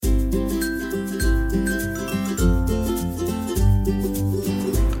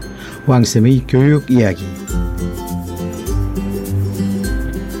왕쌤의 교육 이야기.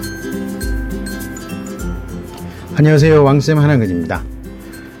 안녕하세요. 왕쌤 한한근입니다.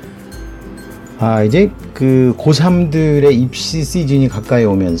 이제 그 고3들의 입시 시즌이 가까이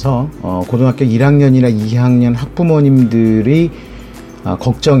오면서 고등학교 1학년이나 2학년 학부모님들의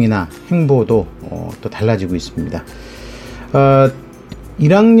걱정이나 행보도 또 달라지고 있습니다.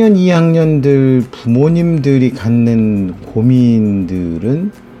 1학년, 2학년들 부모님들이 갖는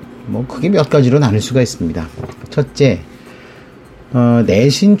고민들은 크게 몇 가지로 나눌 수가 있습니다. 첫째,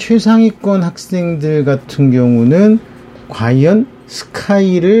 내신 최상위권 학생들 같은 경우는 과연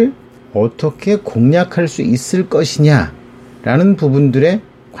스카이를 어떻게 공략할 수 있을 것이냐라는 부분들에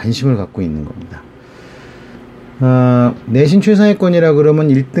관심을 갖고 있는 겁니다. 내신 최상위권이라 그러면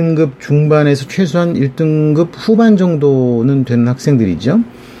 1등급 중반에서 최소한 1등급 후반 정도는 되는 학생들이죠.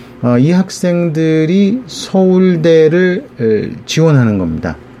 이 학생들이 서울대를 지원하는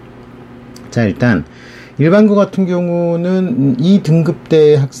겁니다. 자, 일단 일반고 같은 경우는 이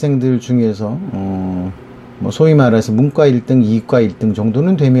등급대 학생들 중에서 소위 말해서 문과 1등, 이과 1등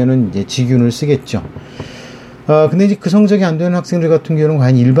정도는 되면은 이제 직윤을 쓰겠죠. 근데 이제 그 성적이 안 되는 학생들 같은 경우는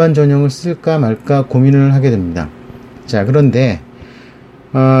과연 일반 전형을 쓸까 말까 고민을 하게 됩니다. 자, 그런데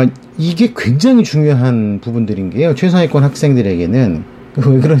이게 굉장히 중요한 부분들인 게요. 최상위권 학생들에게는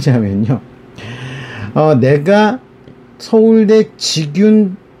왜 그러냐면요. 내가 서울대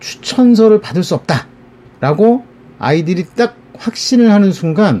직윤 추천서를 받을 수 없다라고 아이들이 딱 확신을 하는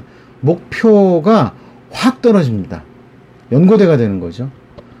순간 목표가 확 떨어집니다. 연고대가 되는 거죠.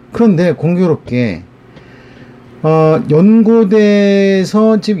 그런데 공교롭게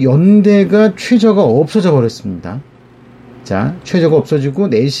연고대에서 지금 연대가 최저가 없어져 버렸습니다. 자, 최저가 없어지고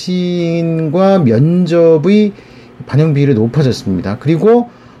내신과 면접의 반영 비율이 높아졌습니다.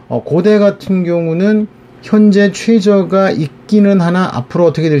 그리고 고대 같은 경우는 현재 최저가 있기는 하나 앞으로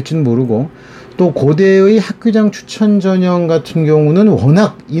어떻게 될지는 모르고, 또 고대의 학교장 추천 전형 같은 경우는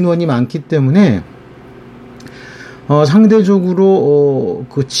워낙 인원이 많기 때문에 상대적으로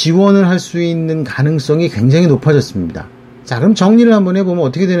그 지원을 할 수 있는 가능성이 굉장히 높아졌습니다. 자, 그럼 정리를 한번 해보면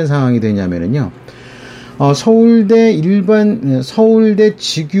어떻게 되는 상황이 되냐면요. 서울대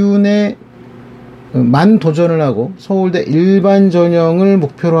직윤에 만 도전을 하고 서울대 일반 전형을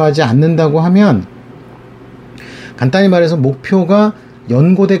목표로 하지 않는다고 하면, 간단히 말해서 목표가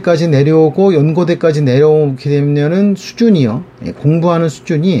연고대까지 내려오고, 연고대까지 내려오게 되면은 수준이요, 공부하는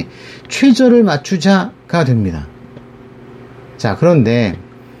수준이 최저를 맞추자가 됩니다. 자, 그런데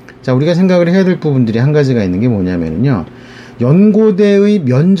우리가 생각을 해야 될 부분들이 한 가지가 있는 게 뭐냐면요, 연고대의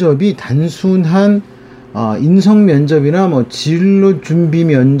면접이 단순한 인성 면접이나 진로 준비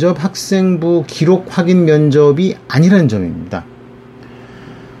면접, 학생부 기록 확인 면접이 아니라는 점입니다.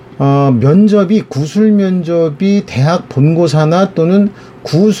 면접이 구술 면접이 대학 본고사나 또는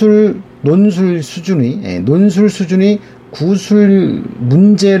논술 수준의 구술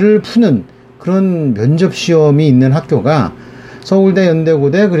문제를 푸는 그런 면접 시험이 있는 학교가 서울대, 연대,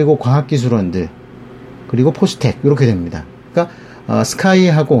 고대, 그리고 과학기술원들, 그리고 포스텍, 이렇게 됩니다. 그러니까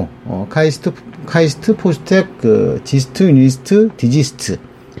스카이하고 카이스트, 포스텍, 지스트, 유니스트, 디지스트,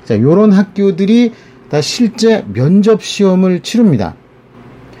 자, 요런 학교들이 다 실제 면접 시험을 치릅니다.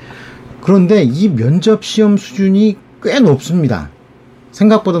 그런데 이 면접 시험 수준이 꽤 높습니다.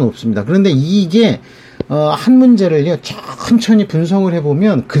 생각보다 높습니다. 그런데 이게 한 문제를요, 천천히 분석을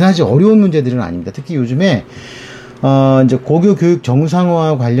해보면 그다지 어려운 문제들은 아닙니다. 특히 요즘에 이제 고교 교육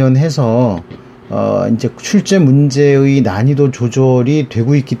정상화 관련해서 이제 출제 문제의 난이도 조절이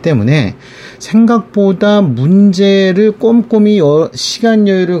되고 있기 때문에 생각보다 문제를 꼼꼼히 시간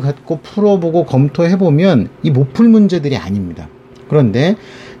여유를 갖고 풀어보고 검토해보면 이 못 풀 문제들이 아닙니다. 그런데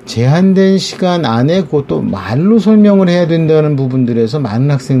제한된 시간 안에 그것도 말로 설명을 해야 된다는 부분들에서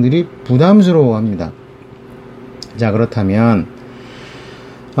많은 학생들이 부담스러워합니다. 자, 그렇다면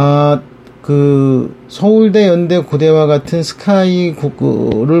서울대, 연대, 고대와 같은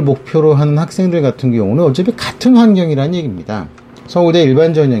스카이를 목표로 하는 학생들 같은 경우는 어차피 같은 환경이라는 얘기입니다. 서울대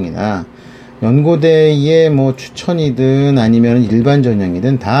일반 전형이나 연고대의 추천이든 아니면 일반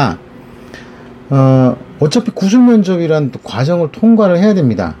전형이든 다 어차피 구술 면접이란 과정을 통과를 해야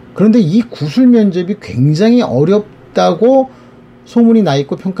됩니다. 그런데 이 구술 면접이 굉장히 어렵다고 소문이 나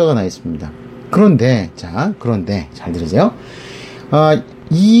있고 평가가 나 있습니다. 그런데 잘 들으세요.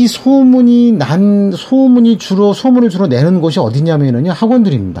 이 소문을 주로 내는 곳이 어디냐면요,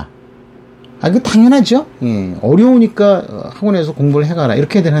 학원들입니다. 이거 당연하죠. 예, 어려우니까 학원에서 공부를 해가라,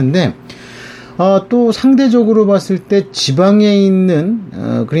 이렇게들 하는데, 또 상대적으로 봤을 때 지방에 있는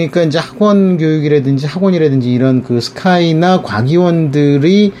그러니까 이제 학원이라든지 이런 그 스카이나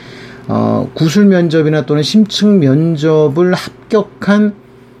과기원들이 구술 면접이나 또는 심층 면접을 합격한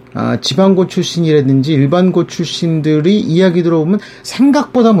지방고 출신이라든지 일반고 출신들이 이야기 들어보면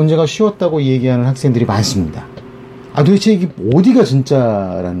생각보다 문제가 쉬웠다고 얘기하는 학생들이 많습니다. 도대체 이게 어디가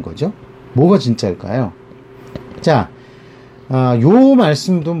진짜라는 거죠? 뭐가 진짜일까요? 자, 요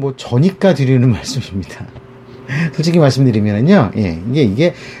말씀도 뭐 저니까 드리는 말씀입니다. 솔직히 말씀드리면은요, 예,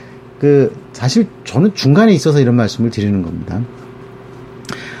 이게, 사실 저는 중간에 있어서 이런 말씀을 드리는 겁니다.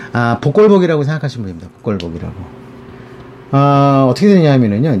 복골복이라고 생각하시면 됩니다. 복골복이라고. 어떻게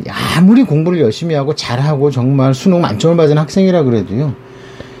되냐면은요, 아무리 공부를 열심히 하고 잘하고 정말 수능 만점을 받은 학생이라 그래도요,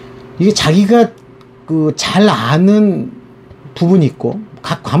 이게 자기가 잘 아는 부분이 있고,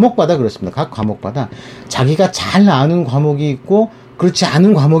 각 과목마다 그렇습니다. 각 과목마다 자기가 잘 아는 과목이 있고, 그렇지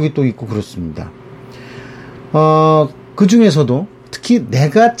않은 과목이 또 있고 그렇습니다. 그 중에서도 특히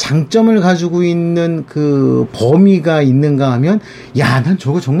내가 장점을 가지고 있는 그 범위가 있는가 하면, 난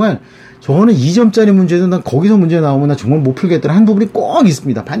저거는 2점짜리 문제도 난 거기서 문제 나오면 나 정말 못 풀겠다는 한 부분이 꼭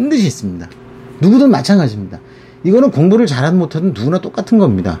있습니다. 반드시 있습니다. 누구든 마찬가지입니다. 이거는 공부를 잘하든 못하든 누구나 똑같은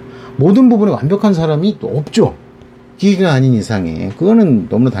겁니다. 모든 부분에 완벽한 사람이 또 없죠. 기계가 아닌 이상에. 그거는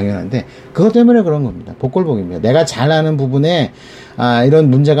너무나 당연한데, 그것 때문에 그런 겁니다. 복골복입니다. 내가 잘 아는 부분에, 이런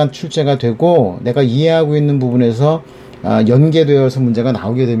문제가 출제가 되고, 내가 이해하고 있는 부분에서, 연계되어서 문제가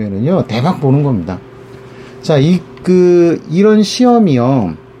나오게 되면은요, 대박 보는 겁니다. 자, 이런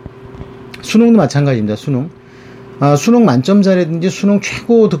시험이요, 수능도 마찬가지입니다. 수능 만점자라든지 수능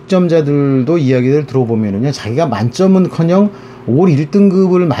최고 득점자들도 이야기를 들어보면은요, 자기가 만점은커녕 올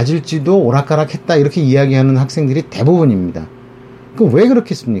 1등급을 맞을지도 오락가락했다 이렇게 이야기하는 학생들이 대부분입니다. 왜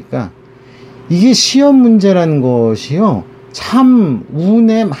그렇겠습니까? 이게 시험 문제라는 것이요, 참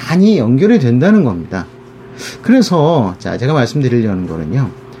운에 많이 연결이 된다는 겁니다. 그래서 제가 말씀드리려는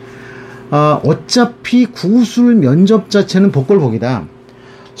거는요, 어차피 구술 면접 자체는 복골복이다.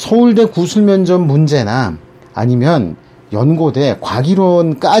 서울대 구술 면접 문제나 아니면 연고대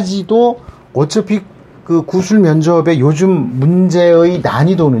과기론까지도 어차피 그 구술 면접의 요즘 문제의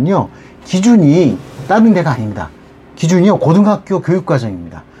난이도는요, 기준이 다른 데가 아닙니다. 기준이요, 고등학교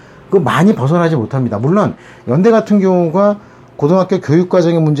교육과정입니다. 많이 벗어나지 못합니다. 물론 연대 같은 경우가 고등학교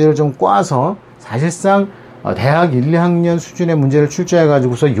교육과정의 문제를 좀 꽈서 사실상 대학 1, 2학년 수준의 문제를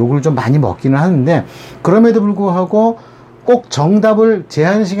출제해가지고서 욕을 좀 많이 먹기는 하는데, 그럼에도 불구하고 꼭 정답을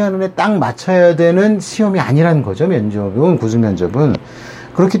제한 시간 안에 딱 맞춰야 되는 시험이 아니라는 거죠. 면접은, 구술 면접은.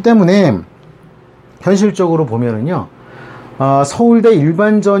 그렇기 때문에 현실적으로 보면은요, 서울대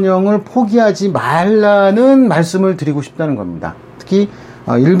일반 전형을 포기하지 말라는 말씀을 드리고 싶다는 겁니다. 특히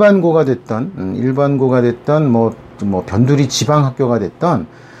일반고가 됐던 뭐 변두리 지방 학교가 됐던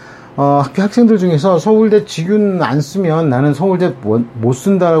학교 학생들 중에서 서울대 직윤 안 쓰면 나는 서울대 못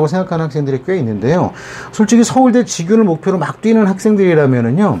쓴다라고 생각하는 학생들이 꽤 있는데요. 솔직히 서울대 직윤을 목표로 막 뛰는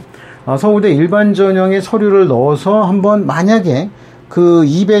학생들이라면은요, 서울대 일반 전형에 서류를 넣어서 한번 만약에 그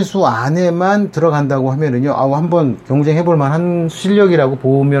 2배수 안에만 들어간다고 하면은요, 한번 경쟁해볼 만한 실력이라고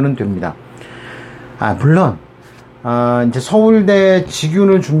보면은 됩니다. 물론, 이제 서울대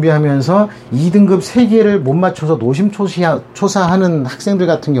직윤을 준비하면서 2등급 3개를 못 맞춰서 노심초사하는 학생들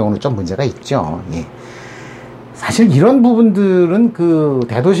같은 경우는 좀 문제가 있죠. 예. 사실 이런 부분들은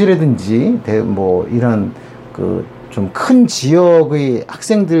대도시라든지, 이런 좀 큰 지역의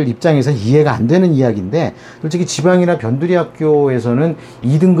학생들 입장에서 이해가 안 되는 이야기인데, 솔직히 지방이나 변두리 학교에서는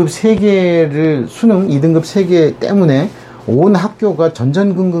 2등급 3개를, 수능 2등급 3개 때문에 온 학교가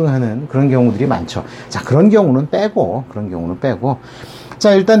전전긍긍하는 그런 경우들이 많죠. 자, 그런 경우는 빼고.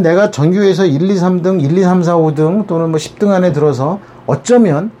 자, 일단 내가 전교에서 1, 2, 3등, 1, 2, 3, 4, 5등 또는 10등 안에 들어서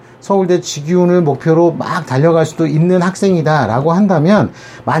어쩌면 서울대 직윤을 목표로 막 달려갈 수도 있는 학생이다라고 한다면,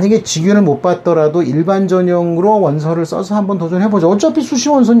 만약에 직윤을 못 받더라도 일반 전형으로 원서를 써서 한번 도전해보죠. 어차피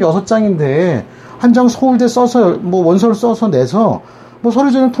수시원서는 6장인데 한 장 서울대 써서 원서를 써서 내서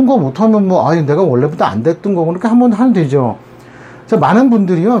서류 전형 통과 못하면 내가 원래부터 안 됐던 거고 그렇게 한번 하면 되죠. 자, 많은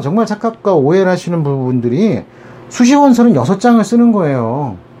분들이요, 정말 착각과 오해를 하시는 부분들이 수시원서는 6장을 쓰는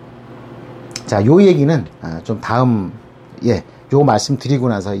거예요. 자, 요 얘기는 좀 다음 요 말씀 드리고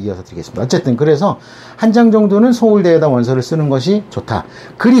나서 이어서 드리겠습니다. 어쨌든 그래서 한 장 정도는 서울대에다 원서를 쓰는 것이 좋다.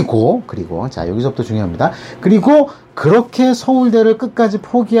 그리고 자, 여기서부터 중요합니다. 그리고 그렇게 서울대를 끝까지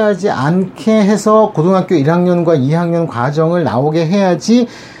포기하지 않게 해서 고등학교 1학년과 2학년 과정을 나오게 해야지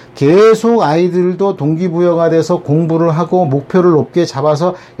계속 아이들도 동기부여가 돼서 공부를 하고 목표를 높게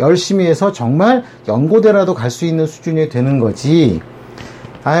잡아서 열심히 해서 정말 연고대라도 갈 수 있는 수준이 되는 거지.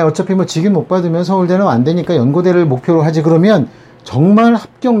 어차피 직윤 못 받으면 서울대는 안 되니까 연고대를 목표로 하지, 그러면 정말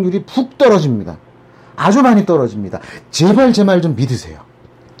합격률이 푹 떨어집니다. 아주 많이 떨어집니다. 제발 제 말 좀 믿으세요.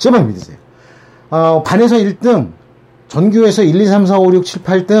 제발 믿으세요. 반에서 1등, 전교에서 1, 2, 3, 4, 5, 6, 7,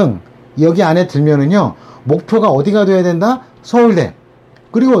 8등 여기 안에 들면은요, 목표가 어디가 돼야 된다? 서울대.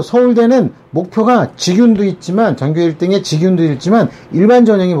 그리고 서울대는 목표가 직윤도 있지만, 전교 1등의 직윤도 있지만, 일반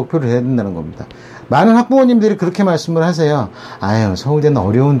전형이 목표를 해야 된다는 겁니다. 많은 학부모님들이 그렇게 말씀을 하세요. 아유, 서울대는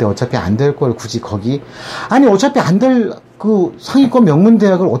어려운데 어차피 안 될 걸 굳이 거기. 아니, 어차피 안 될 그 상위권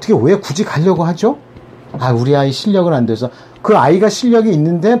명문대학을 어떻게 왜 굳이 가려고 하죠? 아, 우리 아이 실력은 안 돼서. 그 아이가 실력이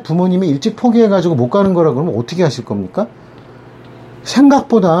있는데 부모님이 일찍 포기해가지고 못 가는 거라 그러면 어떻게 하실 겁니까?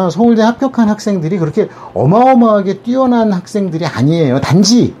 생각보다 서울대 합격한 학생들이 그렇게 어마어마하게 뛰어난 학생들이 아니에요.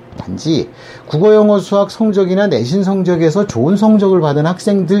 단지 국어, 영어, 수학 성적이나 내신 성적에서 좋은 성적을 받은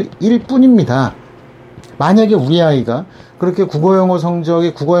학생들일 뿐입니다. 만약에 우리 아이가 그렇게 국어, 영어,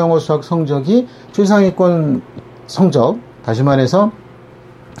 수학 성적이 최상위권 성적, 다시 말해서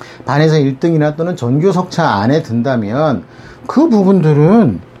반에서 1등이나 또는 전교 석차 안에 든다면 그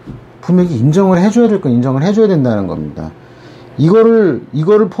부분들은 분명히 인정을 해줘야 될 건 인정을 해줘야 된다는 겁니다. 이거를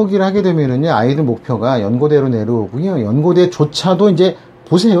포기를 하게 되면은요, 아이들 목표가 연고대로 내려오고요. 연고대조차도 이제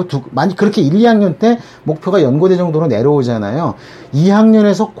보세요. 만약 그렇게 1, 2학년 때 목표가 연고대 정도로 내려오잖아요.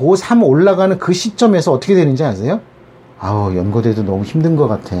 2학년에서 고3 올라가는 그 시점에서 어떻게 되는지 아세요? 아우, 연고대도 너무 힘든 것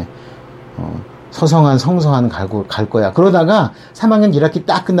같아. 서성한, 성서한 갈 거야. 그러다가 3학년 1학기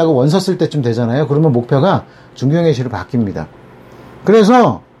딱 끝나고 원서 쓸 때쯤 되잖아요. 그러면 목표가 중경외시로 바뀝니다.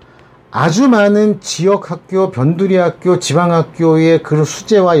 그래서 아주 많은 지역학교, 변두리 학교, 지방학교의 그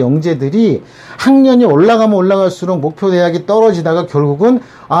수재와 영재들이 학년이 올라가면 올라갈수록 목표 대학이 떨어지다가 결국은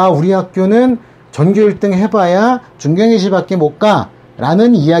우리 학교는 전교 1등 해봐야 중경외시밖에 못 가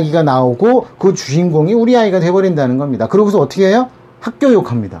라는 이야기가 나오고 그 주인공이 우리 아이가 돼버린다는 겁니다. 그러고서 어떻게 해요? 학교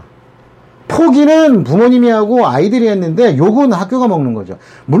욕합니다. 포기는 부모님이 하고 아이들이 했는데 욕은 학교가 먹는 거죠.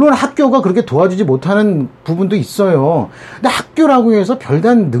 물론 학교가 그렇게 도와주지 못하는 부분도 있어요. 근데 학교라고 해서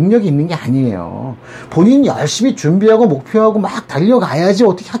별다른 능력이 있는 게 아니에요. 본인이 열심히 준비하고 목표하고 막 달려가야지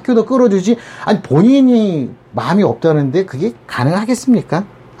어떻게 학교도 끌어주지. 아니, 본인이 마음이 없다는데 그게 가능하겠습니까?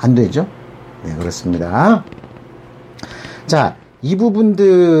 안 되죠. 네, 그렇습니다. 자, 이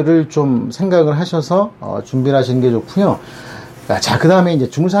부분들을 좀 생각을 하셔서 준비를 하시는 게 좋고요. 자, 그 다음에 이제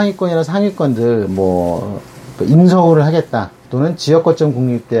중상위권이나 상위권들, 인서울을 하겠다, 또는 지역 거점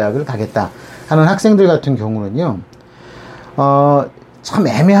국립대학을 가겠다 하는 학생들 같은 경우는요, 참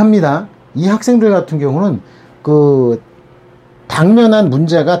애매합니다. 이 학생들 같은 경우는 당면한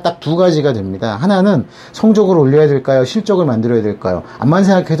문제가 딱 두 가지가 됩니다. 하나는 성적을 올려야 될까요? 실적을 만들어야 될까요? 암만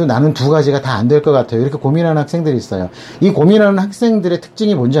생각해도 나는 두 가지가 다 안 될 것 같아요. 이렇게 고민하는 학생들이 있어요. 이 고민하는 학생들의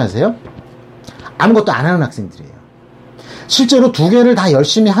특징이 뭔지 아세요? 아무것도 안 하는 학생들이에요. 실제로 두 개를 다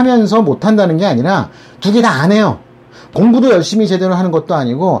열심히 하면서 못한다는 게 아니라 두 개 다 안 해요. 공부도 열심히 제대로 하는 것도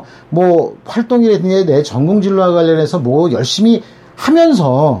아니고 활동이라든지 내 전공진로와 관련해서 열심히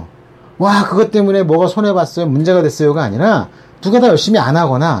하면서 그것 때문에 뭐가 손해봤어요, 문제가 됐어요가 아니라 두 개 다 열심히 안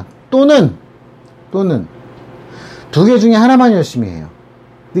하거나 또는 두 개 중에 하나만 열심히 해요.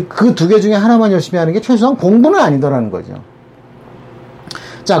 그 두 개 중에 하나만 열심히 하는 게 최소한 공부는 아니더라는 거죠.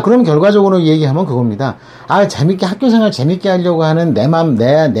 자, 그럼 결과적으로 얘기하면 그겁니다. 재밌게, 학교생활 재밌게 하려고 하는 내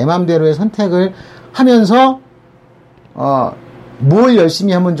맘대로의 선택을 하면서, 뭘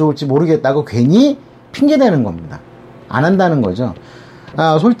열심히 하면 좋을지 모르겠다고 괜히 핑계대는 겁니다. 안 한다는 거죠.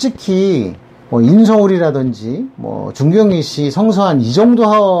 솔직히, 인서울이라든지, 중경외시, 성서한 이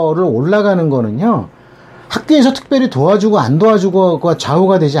정도를 올라가는 거는요, 학교에서 특별히 도와주고 안 도와주고가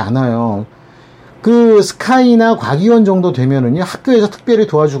좌우가 되지 않아요. 스카이나 과기원 정도 되면은요, 학교에서 특별히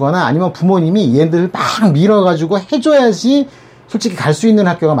도와주거나 아니면 부모님이 얘들 막 밀어가지고 해줘야지 솔직히 갈 수 있는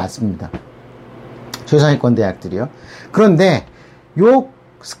학교가 맞습니다. 최상위권 대학들이요. 그런데 요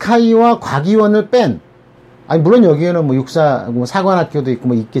스카이와 과기원을 물론 여기에는 사관학교도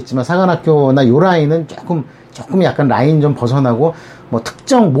있고 있겠지만, 사관학교나 요 라인은 조금 약간 라인 좀 벗어나고,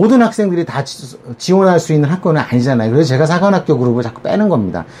 특정 모든 학생들이 다 지원할 수 있는 학교는 아니잖아요. 그래서 제가 사관학교 그룹을 자꾸 빼는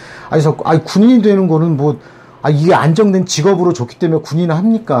겁니다. 군인이 되는 거는 이게 안정된 직업으로 좋기 때문에 군인을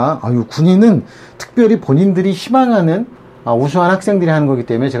합니까? 군인은 특별히 본인들이 희망하는 우수한 학생들이 하는 거기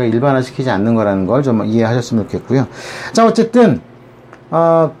때문에 제가 일반화시키지 않는 거라는 걸 좀 이해하셨으면 좋겠고요. 자, 어쨌든,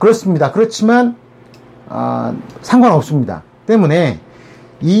 그렇습니다. 그렇지만, 상관없습니다. 때문에,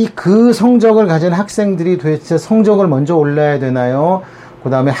 그 성적을 가진 학생들이 도대체 성적을 먼저 올려야 되나요? 그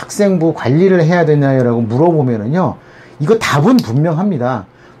다음에 학생부 관리를 해야 되나요? 라고 물어보면은요, 이거 답은 분명합니다.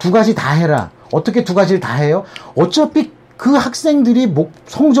 두 가지 다 해라. 어떻게 두 가지를 다 해요? 어차피 그 학생들이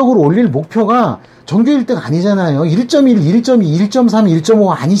성적을 올릴 목표가 전교 1등 아니잖아요. 1.1, 1.2, 1.3, 1.5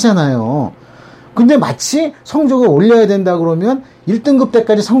 아니잖아요. 근데 마치 성적을 올려야 된다 그러면 1등급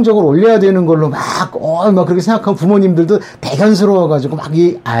때까지 성적을 올려야 되는 걸로 막 그렇게 생각하면 부모님들도 대견스러워가지고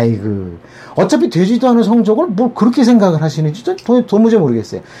어차피 되지도 않은 성적을 뭘 그렇게 생각을 하시는지 도무지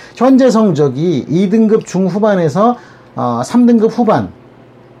모르겠어요. 현재 성적이 2등급 중후반에서 3등급 후반,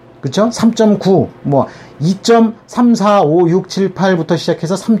 그쵸? 3.9, 뭐, 2.3, 4, 5, 6, 7, 8부터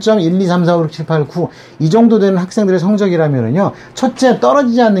시작해서 3.1, 2, 3, 4, 5, 6, 7, 8, 9. 이 정도 되는 학생들의 성적이라면은요, 첫째,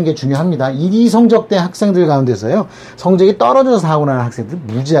 떨어지지 않는 게 중요합니다. 이 성적대 학생들 가운데서요, 성적이 떨어져서 사고 나는 학생들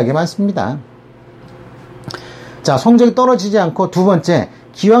무지하게 많습니다. 자, 성적이 떨어지지 않고, 두 번째,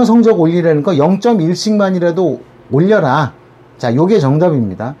 기왕 성적 올리려는 거 0.1씩만이라도 올려라. 자, 요게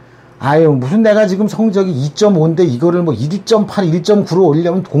정답입니다. 아유, 무슨 내가 지금 성적이 2.5인데 이거를 뭐 1.8, 1.9로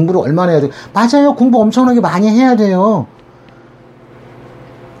올리려면 공부를 얼마나 해야 돼요? 맞아요. 공부 엄청나게 많이 해야 돼요.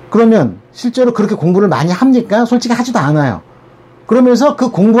 그러면 실제로 그렇게 공부를 많이 합니까? 솔직히 하지도 않아요. 그러면서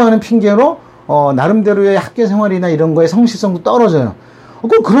그 공부하는 핑계로 나름대로의 학교 생활이나 이런 거에 성실성도 떨어져요.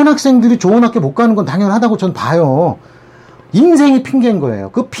 그런 학생들이 좋은 학교 못 가는 건 당연하다고 전 봐요. 인생이 핑계인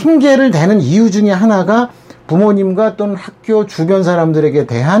거예요. 그 핑계를 대는 이유 중에 하나가 부모님과 또는 학교 주변 사람들에게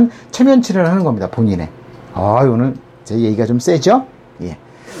대한 체면치레를 하는 겁니다. 본인의. 오늘 제 얘기가 좀 세죠? 예.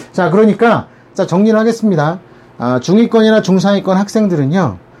 자, 그러니까 자, 정리를 하겠습니다. 중위권이나 중상위권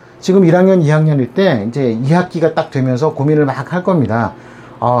학생들은요, 지금 1학년, 2학년일 때 이제 2학기가 딱 되면서 고민을 막 할 겁니다.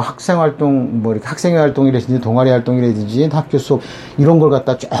 학생활동, 뭐, 이렇게 학생회 활동이라든지, 동아리 활동이라든지, 학교 수업, 이런 걸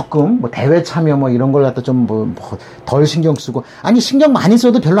갖다 조금, 뭐, 대회 참여, 뭐, 이런 걸 갖다 좀, 덜 신경 쓰고, 아니, 신경 많이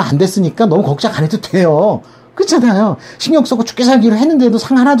써도 별로 안 됐으니까 너무 걱정 안 해도 돼요. 그렇잖아요. 신경 쓰고 죽게 살기로 했는데도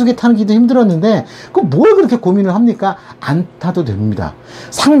상 하나 두 개 타기도 힘들었는데, 뭘 그렇게 고민을 합니까? 안 타도 됩니다.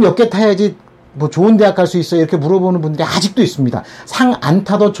 상 몇 개 타야지, 뭐 좋은 대학 갈 수 있어요? 이렇게 물어보는 분들이 아직도 있습니다. 상 안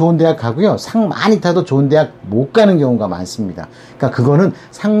타도 좋은 대학 가고요. 상 많이 타도 좋은 대학 못 가는 경우가 많습니다. 그러니까 그거는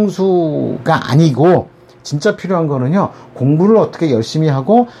상수가 아니고 진짜 필요한 거는요. 공부를 어떻게 열심히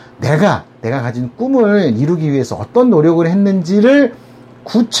하고 내가 가진 꿈을 이루기 위해서 어떤 노력을 했는지를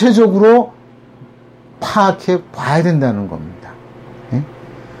구체적으로 파악해 봐야 된다는 겁니다. 예?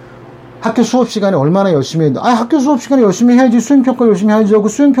 학교 수업 시간에 얼마나 열심히 했는데, 학교 수업 시간에 열심히 해야지, 수행평가 열심히 해야지 하고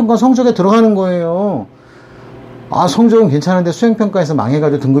수행평가 성적에 들어가는 거예요. 성적은 괜찮은데 수행평가에서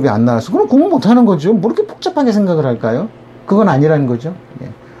망해가지고 등급이 안 나와서, 그럼 공부 못하는 거죠. 뭐 이렇게 복잡하게 생각을 할까요? 그건 아니라는 거죠. 예.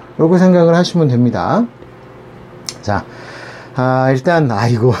 이렇게 생각을 하시면 됩니다. 자, 일단,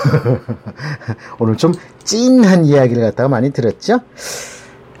 오늘 좀 찐한 이야기를 갖다가 많이 들었죠?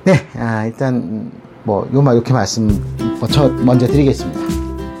 네, 일단, 이렇게 말씀, 먼저 드리겠습니다.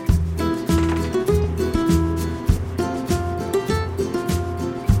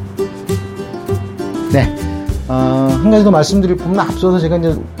 네. 한 가지 더 말씀드릴 부분은 앞서서 제가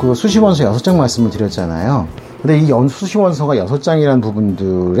이제 그 수시원서 6장 말씀을 드렸잖아요. 근데 이 수시원서가 6장이라는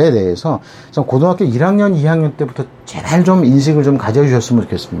부분들에 대해서 좀 고등학교 1학년, 2학년 때부터 제발 좀 인식을 좀 가져주셨으면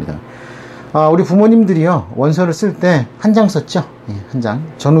좋겠습니다. 우리 부모님들이요, 원서를 쓸 때 한 장 썼죠? 예, 한 장.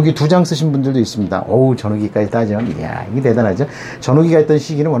 전후기 2장 쓰신 분들도 있습니다. 전후기까지 따져. 이야, 이게 대단하죠? 전후기가 있던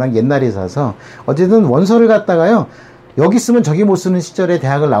시기는 워낙 옛날에 있어서, 어쨌든 원서를 갖다가요, 여기 쓰면 저기 못 쓰는 시절에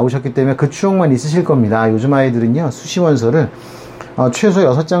대학을 나오셨기 때문에 그 추억만 있으실 겁니다. 요즘 아이들은요, 수시원서를 최소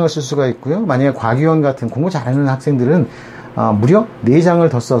 6장을 쓸 수가 있고요. 만약에 과기원 같은 공부 잘하는 학생들은 무려 4장을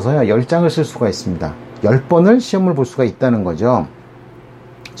더 써서요, 10장을 쓸 수가 있습니다. 10번을 시험을 볼 수가 있다는 거죠.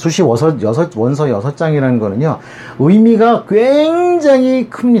 수시 원서 6장이라는 거는요, 의미가 굉장히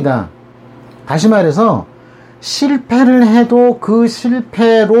큽니다. 다시 말해서 실패를 해도 그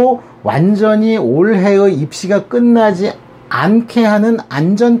실패로 완전히 올해의 입시가 끝나지 않게 하는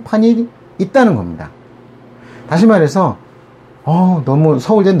안전판이 있다는 겁니다. 다시 말해서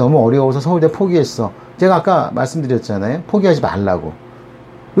서울대는 너무 어려워서 서울대 포기했어. 제가 아까 말씀드렸잖아요. 포기하지 말라고.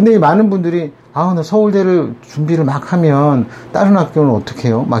 근데 많은 분들이 나 서울대를 준비를 막 하면 다른 학교는 어떻게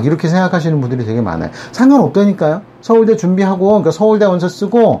해요? 막 이렇게 생각하시는 분들이 되게 많아요. 상관없다니까요. 서울대 준비하고, 그러니까 서울대 원서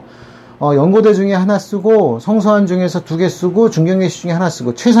쓰고, 연고대 중에 하나 쓰고, 성서한 중에서 2개 쓰고, 중경예시 중에 하나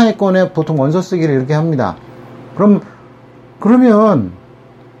쓰고, 최상위권에 보통 원서 쓰기를 이렇게 합니다. 그러면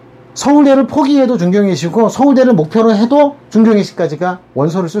서울대를 포기해도 중경예시고, 서울대를 목표로 해도 중경예시까지가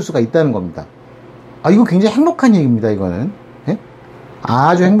원서를 쓸 수가 있다는 겁니다. 이거 굉장히 행복한 얘기입니다, 이거는. 예?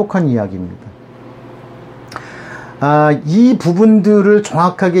 아주 행복한 이야기입니다. 이 부분들을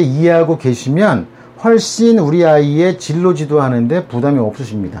정확하게 이해하고 계시면 훨씬 우리 아이의 진로 지도하는데 부담이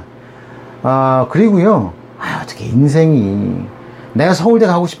없으십니다. 그리고요, 어떻게 인생이, 내가 서울대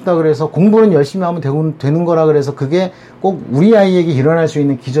가고 싶다 그래서 공부는 열심히 하면 되는 거라 그래서 그게 꼭 우리 아이에게 일어날 수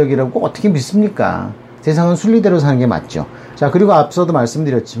있는 기적이라고 꼭 어떻게 믿습니까? 세상은 순리대로 사는 게 맞죠. 자, 그리고 앞서도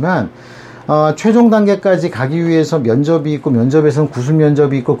말씀드렸지만, 최종 단계까지 가기 위해서 면접이 있고, 면접에서는 구술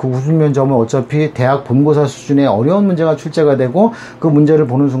면접이 있고, 그 구술 면접은 어차피 대학 본고사 수준의 어려운 문제가 출제가 되고, 그 문제를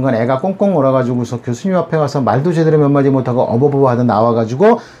보는 순간 애가 꽁꽁 얼어가지고서 교수님 앞에 가서 말도 제대로 몇 마디 못하고 어버버버 하다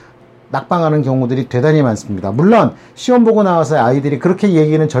나와가지고 낙방하는 경우들이 대단히 많습니다. 물론 시험 보고 나와서 아이들이 그렇게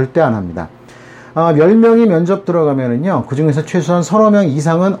얘기는 절대 안 합니다. 10명이 면접 들어가면은요, 그 중에서 최소한 30명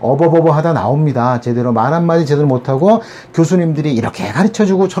이상은 어버버버 하다 나옵니다. 제대로 말 한마디 제대로 못하고, 교수님들이 이렇게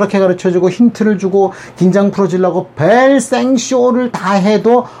가르쳐주고, 저렇게 가르쳐주고, 힌트를 주고, 긴장 풀어주려고 벨생쇼를 다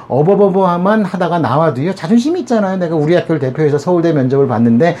해도, 어버버버만 하다가 나와도요, 자존심이 있잖아요. 내가 우리 학교를 대표해서 서울대 면접을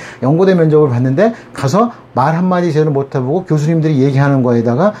봤는데, 연고대 면접을 봤는데, 가서 말 한마디 제대로 못해보고, 교수님들이 얘기하는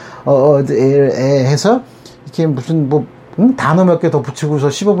거에다가, 해서, 이렇게 무슨, 단어 몇 개 더 붙이고서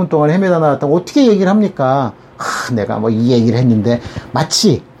 15분 동안 헤매다 나왔다고 어떻게 얘기를 합니까? 내가 뭐 이 얘기를 했는데,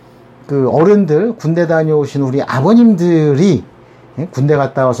 마치 그 어른들, 군대 다녀오신 우리 아버님들이 군대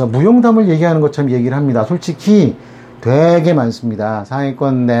갔다 와서 무용담을 얘기하는 것처럼 얘기를 합니다. 솔직히 되게 많습니다.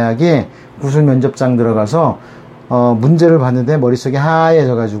 상위권 대학에 구술 면접장 들어가서 문제를 봤는데 머릿속이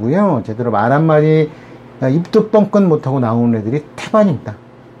하얘져 가지고요, 제대로 말 한마디 입도 뻥끗 못하고 나오는 애들이 태반입니다.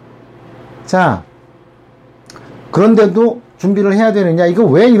 자, 그런데도 준비를 해야 되느냐? 이거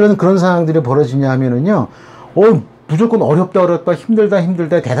왜 그런 상황들이 벌어지냐 하면은요, 무조건 어렵다,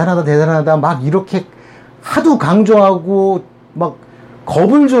 힘들다, 대단하다, 막 이렇게 하도 강조하고, 막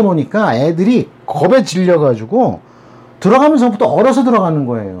겁을 줘놓으니까 애들이 겁에 질려가지고, 들어가면서부터 얼어서 들어가는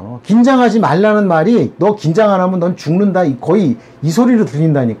거예요. 긴장하지 말라는 말이, 너 긴장 안 하면 넌 죽는다, 거의 이 소리로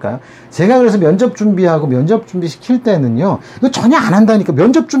들린다니까요. 제가 그래서 면접 준비 시킬 때는요, 이거 전혀 안 한다니까.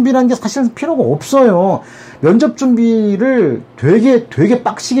 면접 준비라는 게 사실은 필요가 없어요. 면접 준비를 되게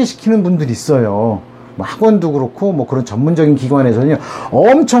빡시게 시키는 분들이 있어요. 뭐 학원도 그렇고, 뭐 그런 전문적인 기관에서는요,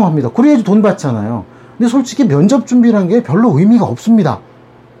 엄청 합니다. 그래야지 돈 받잖아요. 근데 솔직히 면접 준비라는 게 별로 의미가 없습니다.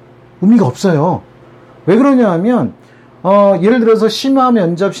 의미가 없어요. 왜 그러냐 하면, 예를 들어서 심화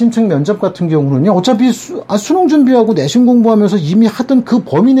면접, 신청 면접 같은 경우는요, 어차피 수능 준비하고 내신 공부하면서 이미 하던 그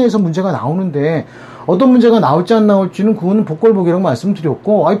범위 내에서 문제가 나오는데, 어떤 문제가 나올지 안 나올지는 그거는 복걸복이라고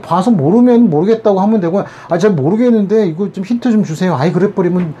말씀드렸고, 봐서 모르면 모르겠다고 하면 되고, 잘 모르겠는데 이거 좀 힌트 좀 주세요.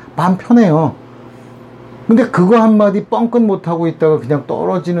 그래버리면 마음 편해요. 근데 그거 한마디 뻥끗 못하고 있다가 그냥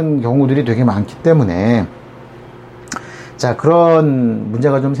떨어지는 경우들이 되게 많기 때문에, 자, 그런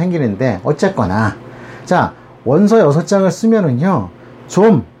문제가 좀 생기는데, 어쨌거나, 자, 원서 6장을 쓰면은요,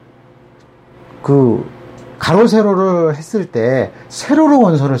 좀, 가로, 세로를 했을 때, 세로로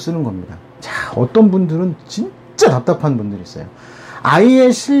원서를 쓰는 겁니다. 자, 어떤 분들은 진짜 답답한 분들이 있어요.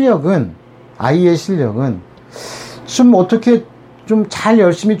 아이의 실력은, 좀 어떻게 좀 잘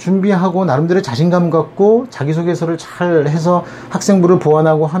열심히 준비하고, 나름대로 자신감 갖고, 자기소개서를 잘 해서 학생부를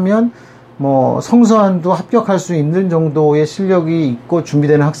보완하고 하면, 성서한도 합격할 수 있는 정도의 실력이 있고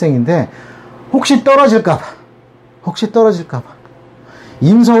준비되는 학생인데, 혹시 떨어질까봐,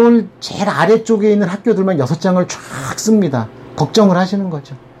 인서울 제일 아래쪽에 있는 학교들만 6장을 쫙 씁니다. 걱정을 하시는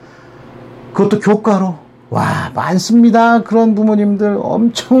거죠. 그것도 교과로. 많습니다. 그런 부모님들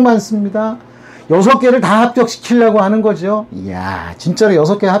엄청 많습니다. 6개를 다 합격시키려고 하는 거죠. 이야, 진짜로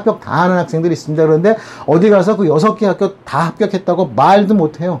 6개 합격 다 하는 학생들이 있습니다. 그런데 어디 가서 그 6개 학교 다 합격했다고 말도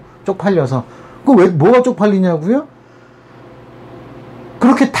못해요. 쪽팔려서. 뭐가 쪽팔리냐고요?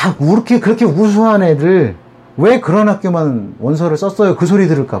 그렇게 우수한 애들, 왜 그런 학교만 원서를 썼어요? 그 소리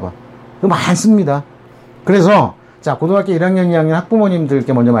들을까봐. 많습니다. 그래서, 자, 고등학교 1학년, 2학년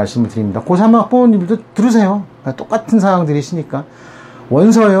학부모님들께 먼저 말씀을 드립니다. 고3 학부모님들도 들으세요. 똑같은 상황들이시니까.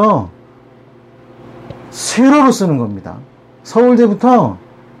 원서요, 세로로 쓰는 겁니다. 서울대부터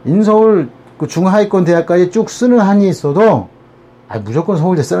인서울 중하위권 대학까지 쭉 쓰는 한이 있어도, 무조건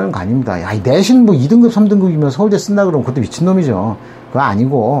서울대 쓰는 거 아닙니다. 내신 2등급, 3등급이면 서울대 쓴다 그러면 그것도 미친놈이죠. 그거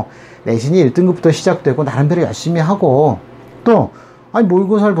아니고, 내신이 1등급부터 시작되고, 나름대로 열심히 하고, 또,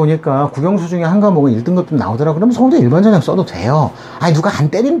 모의고사를 보니까 국영수 중에 한 과목은 1등급 좀 나오더라. 그러면 서울대 일반 전형 써도 돼요. 누가 안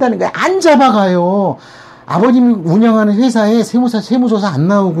때린다는 거야. 안 잡아가요. 아버님이 운영하는 회사에 세무조사 안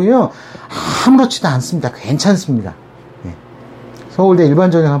나오고요. 아무렇지도 않습니다. 괜찮습니다. 서울대 일반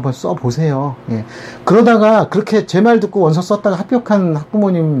전형 한번 써보세요. 그러다가 그렇게 제 말 듣고 원서 썼다가 합격한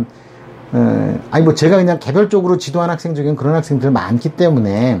학부모님, 제가 그냥 개별적으로 지도한 학생 중엔 그런 학생들 많기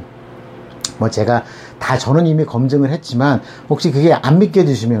때문에, 제가 저는 이미 검증을 했지만, 혹시 그게 안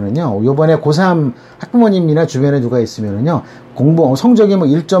믿겨지시면은요, 요번에 고3 학부모님이나 주변에 누가 있으면은요, 성적이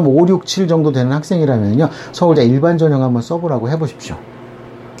 1.567 정도 되는 학생이라면요, 서울대 일반 전형 한번 써보라고 해보십시오.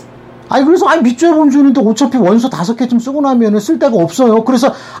 그래서, 밑줄에 본주는데 어차피 원서 5개쯤 쓰고 나면은 쓸 데가 없어요.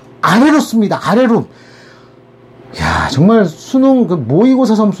 그래서 아래로 씁니다. 아래로. 야, 정말 수능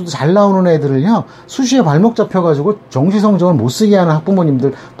모의고사 점수도 잘 나오는 애들을요, 수시에 발목 잡혀가지고 정시 성적을 못 쓰게 하는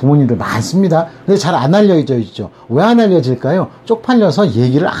부모님들 많습니다. 근데 잘 안 알려져 있죠. 왜 안 알려질까요? 쪽팔려서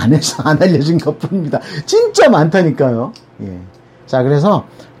얘기를 안 해서 안 알려진 것 뿐입니다. 진짜 많다니까요. 자, 그래서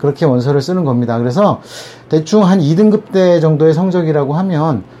그렇게 원서를 쓰는 겁니다. 그래서 대충 한 2등급대 정도의 성적이라고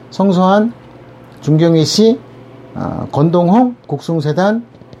하면, 성소한, 중경희시, 건동홍, 국숭세단,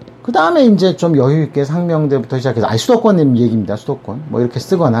 그 다음에 이제 좀 여유있게 상명대부터 시작해서, 수도권 얘기입니다. 수도권. 뭐 이렇게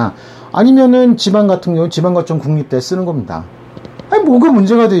쓰거나, 아니면은 지방 같은 경우, 지방거점 국립대 쓰는 겁니다. 뭐가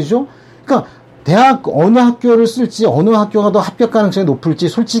문제가 되죠? 그러니까, 대학 어느 학교를 쓸지, 어느 학교가 더 합격 가능성이 높을지,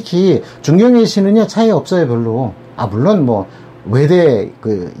 솔직히, 중경외시는요, 차이 없어요, 별로. 물론 뭐, 외대,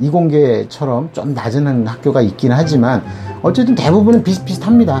 이공계처럼 좀 낮은 학교가 있긴 하지만, 어쨌든 대부분은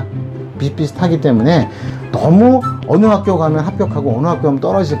비슷비슷합니다. 비슷비슷하기 때문에, 너무 어느 학교 가면 합격하고 어느 학교 가면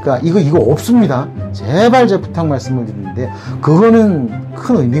떨어질까, 이거 없습니다. 제발 제 부탁 말씀을 드리는데, 그거는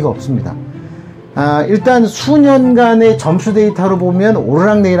큰 의미가 없습니다. 일단 수년간의 점수 데이터로 보면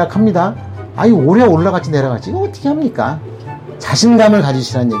오르락내리락 합니다. 오래 올라갈지 내려갈지 이거 어떻게 합니까? 자신감을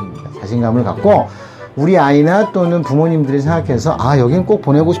가지시라는 얘기입니다. 자신감을 갖고 우리 아이나 또는 부모님들이 생각해서 여긴 꼭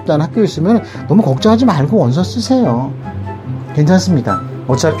보내고 싶다는 학교 있으면 너무 걱정하지 말고 원서 쓰세요. 괜찮습니다.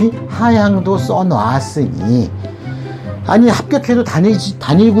 어차피 하향도 써놨으니, 합격해도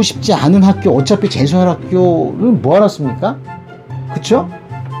다니고 싶지 않은 학교, 어차피 재수할 학교는 뭐하러 씁니까? 그쵸?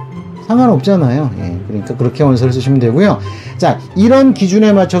 상관없잖아요. 그러니까 그렇게 원서를 쓰시면 되고요. 자, 이런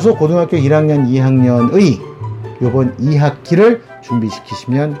기준에 맞춰서 고등학교 1학년, 2학년의 요번 2학기를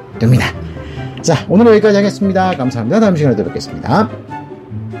준비시키시면 됩니다. 자, 오늘 여기까지 하겠습니다. 감사합니다. 다음 시간에 또 뵙겠습니다.